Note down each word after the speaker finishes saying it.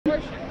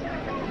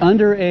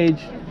underage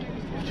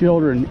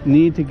children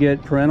need to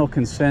get parental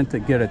consent to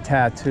get a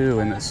tattoo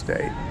in this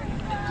state.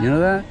 You know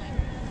that?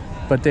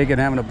 But they can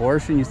have an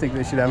abortion? You think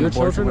they should have an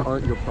abortion? Your children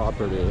aren't your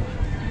property.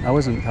 I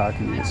wasn't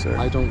talking to you, sir.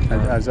 I don't care.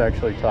 I was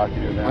actually talking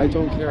to them. I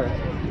don't care.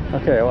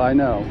 Okay, well, I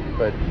know,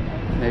 but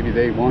maybe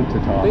they want to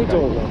talk. They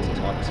don't want to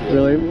talk to you.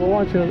 Really? Well,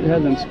 why don't you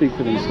have them speak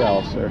for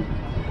themselves, sir?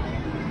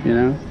 You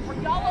know?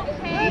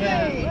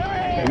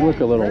 You look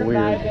a little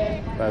weird,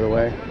 by the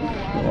way.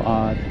 A little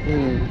odd.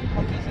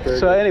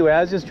 So anyway,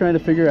 I was just trying to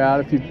figure out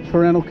if you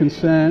parental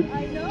consent,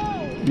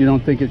 you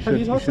don't think it should. Have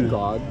you talked to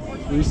God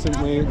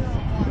recently?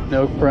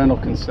 No parental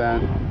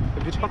consent.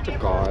 Have you talked to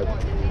God?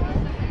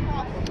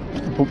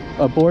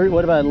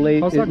 What about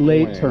late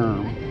going?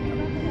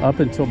 term? Up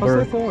until How's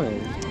birth? that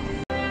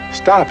going?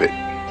 Stop it.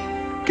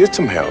 Get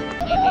some help.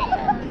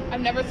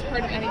 I've never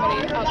heard of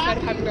anybody outside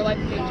of having their life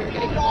in danger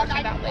getting an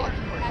abortion that late.